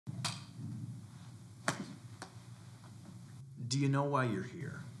Do you know why you're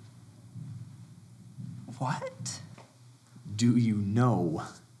here? What? Do you know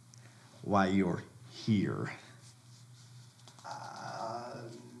why you're here?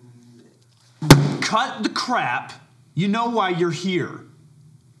 Cut the crap. You know why you're here.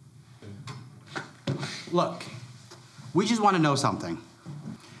 Look, we just want to know something.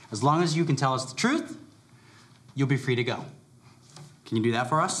 As long as you can tell us the truth, you'll be free to go. Can you do that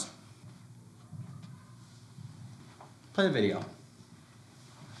for us? Play the video.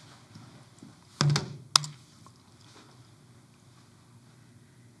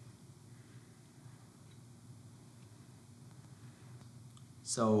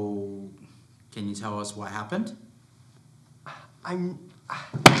 So, can you tell us what happened?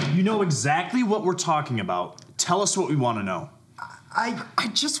 You know exactly what we're talking about. Tell us what we want to know. I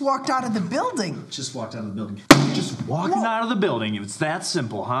just walked out of the building. Just walked out of the building. Just walking out of the building. It's that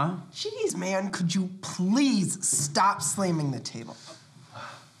simple, huh? Jeez, man, could you please stop slamming the table?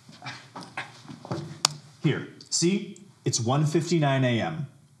 Here, see? It's 1:59 a.m.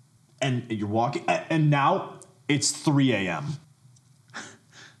 And you're walking, and now it's 3 a.m.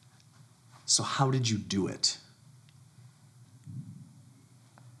 So how did you do it?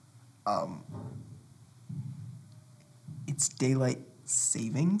 It's daylight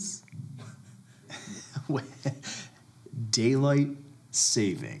savings? Daylight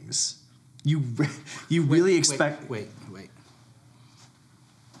savings. You really expect... Wait.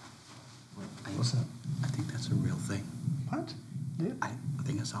 What's that? I think that's a real thing. What? I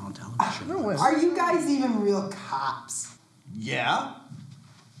think I saw on television. No way. Are you guys even real cops? Yeah?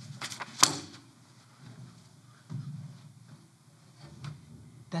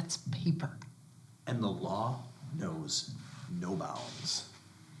 That's paper. And the law knows no bounds.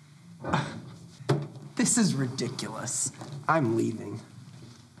 This is ridiculous. I'm leaving.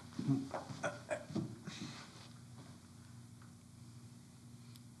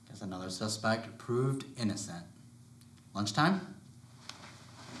 Guess another suspect proved innocent. Lunchtime?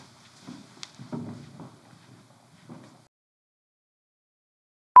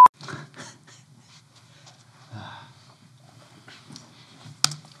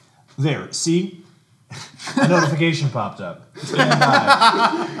 There, see? A notification popped up.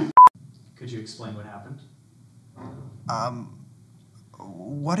 Could you explain what happened?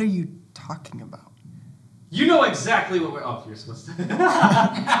 What are you talking about? You know exactly what we're... Oh, you're supposed to...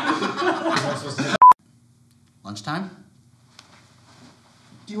 Lunchtime?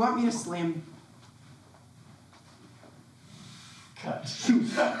 Do you want me to slam... Cut. I'm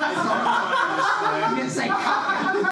gonna say cut.